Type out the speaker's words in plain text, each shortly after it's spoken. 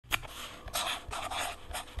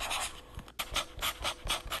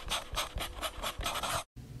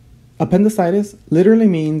Appendicitis literally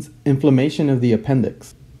means inflammation of the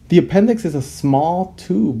appendix. The appendix is a small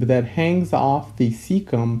tube that hangs off the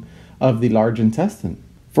cecum of the large intestine.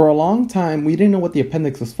 For a long time, we didn't know what the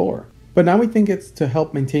appendix was for, but now we think it's to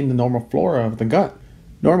help maintain the normal flora of the gut.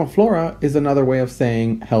 Normal flora is another way of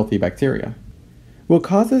saying healthy bacteria. What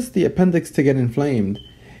causes the appendix to get inflamed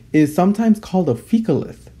is sometimes called a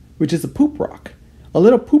fecalith, which is a poop rock. A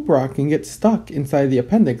little poop rock can get stuck inside the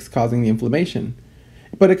appendix, causing the inflammation.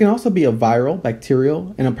 But it can also be a viral,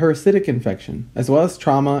 bacterial, and a parasitic infection, as well as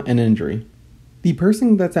trauma and injury. The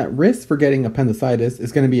person that's at risk for getting appendicitis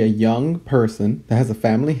is going to be a young person that has a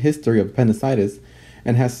family history of appendicitis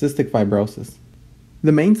and has cystic fibrosis.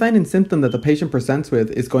 The main sign and symptom that the patient presents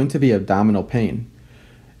with is going to be abdominal pain.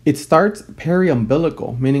 It starts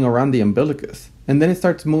periumbilical, meaning around the umbilicus, and then it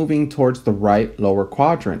starts moving towards the right lower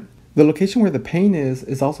quadrant. The location where the pain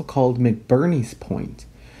is also called McBurney's point.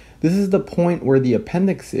 This is the point where the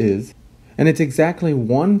appendix is, and it's exactly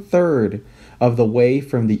 1/3 of the way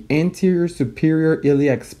from the anterior superior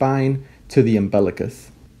iliac spine to the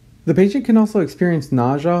umbilicus. The patient can also experience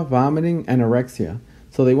nausea, vomiting, and anorexia,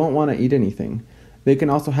 so they won't want to eat anything. They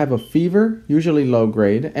can also have a fever, usually low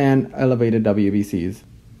grade, and elevated WBCs.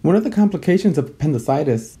 One of the complications of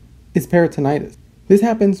appendicitis is peritonitis. This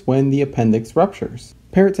happens when the appendix ruptures.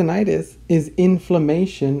 Peritonitis is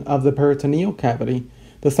inflammation of the peritoneal cavity,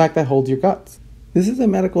 the sac that holds your guts. This is a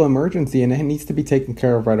medical emergency and it needs to be taken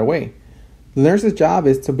care of right away. The nurse's job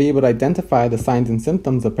is to be able to identify the signs and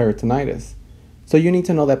symptoms of peritonitis. So you need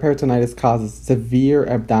to know that peritonitis causes severe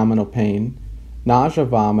abdominal pain, nausea,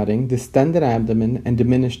 vomiting, distended abdomen, and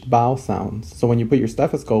diminished bowel sounds. So when you put your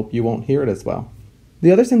stethoscope, you won't hear it as well.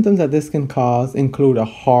 The other symptoms that this can cause include a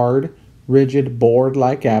hard, rigid,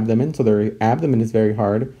 board-like abdomen, so their abdomen is very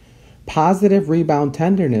hard, positive rebound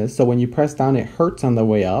tenderness, so when you press down it hurts on the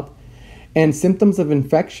way up, and symptoms of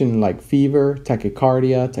infection like fever,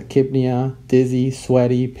 tachycardia, tachypnea, dizzy,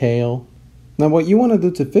 sweaty, pale. Now what you want to do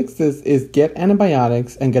to fix this is get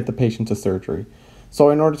antibiotics and get the patient to surgery. So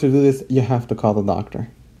in order to do this, you have to call the doctor.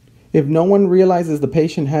 If no one realizes the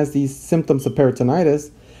patient has these symptoms of peritonitis,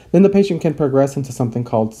 then the patient can progress into something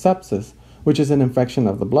called sepsis, which is an infection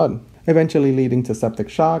of the blood, eventually leading to septic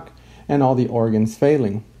shock and all the organs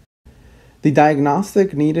failing. The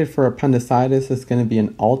diagnostic needed for appendicitis is going to be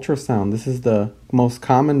an ultrasound. This is the most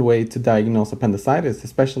common way to diagnose appendicitis,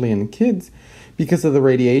 especially in kids, because of the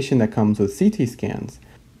radiation that comes with CT scans.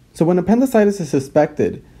 So when appendicitis is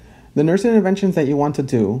suspected, the nurse interventions that you want to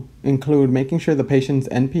do include making sure the patient's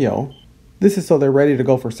NPO. This is so they're ready to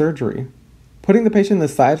go for surgery. Putting the patient in the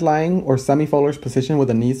side-lying or semi-Fuller's position with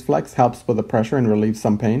the knees flexed helps with the pressure and relieves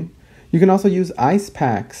some pain. You can also use ice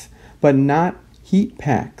packs, but not heat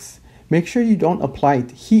packs. Make sure you don't apply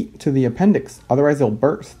heat to the appendix, otherwise it'll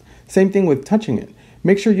burst. Same thing with touching it.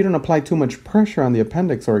 Make sure you don't apply too much pressure on the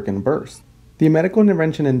appendix or it can burst. The medical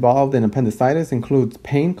intervention involved in appendicitis includes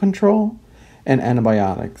pain control and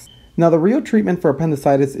antibiotics. Now the real treatment for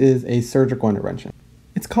appendicitis is a surgical intervention.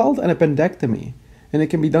 It's called an appendectomy, and it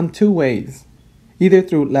can be done two ways, either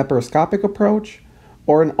through laparoscopic approach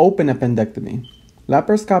or an open appendectomy.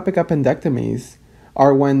 Laparoscopic appendectomies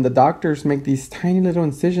are when the doctors make these tiny little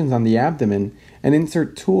incisions on the abdomen and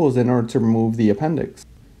insert tools in order to remove the appendix.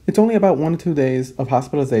 It's only about 1 to 2 days of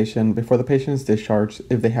hospitalization before the patient is discharged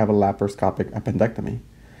if they have a laparoscopic appendectomy.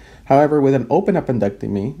 However, with an open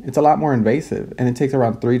appendectomy, it's a lot more invasive and it takes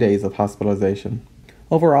around 3 days of hospitalization.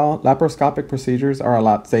 Overall, laparoscopic procedures are a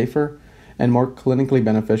lot safer and more clinically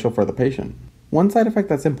beneficial for the patient. One side effect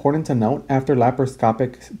that's important to note after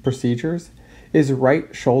laparoscopic procedures is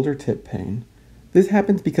right shoulder tip pain. This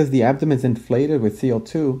happens because the abdomen is inflated with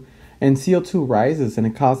CO2, and CO2 rises and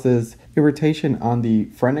it causes irritation on the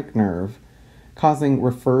phrenic nerve, causing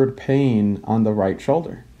referred pain on the right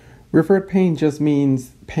shoulder. Referred pain just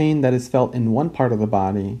means pain that is felt in one part of the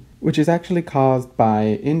body, which is actually caused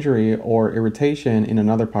by injury or irritation in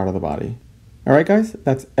another part of the body. Alright guys,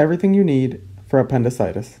 that's everything you need for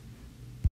appendicitis.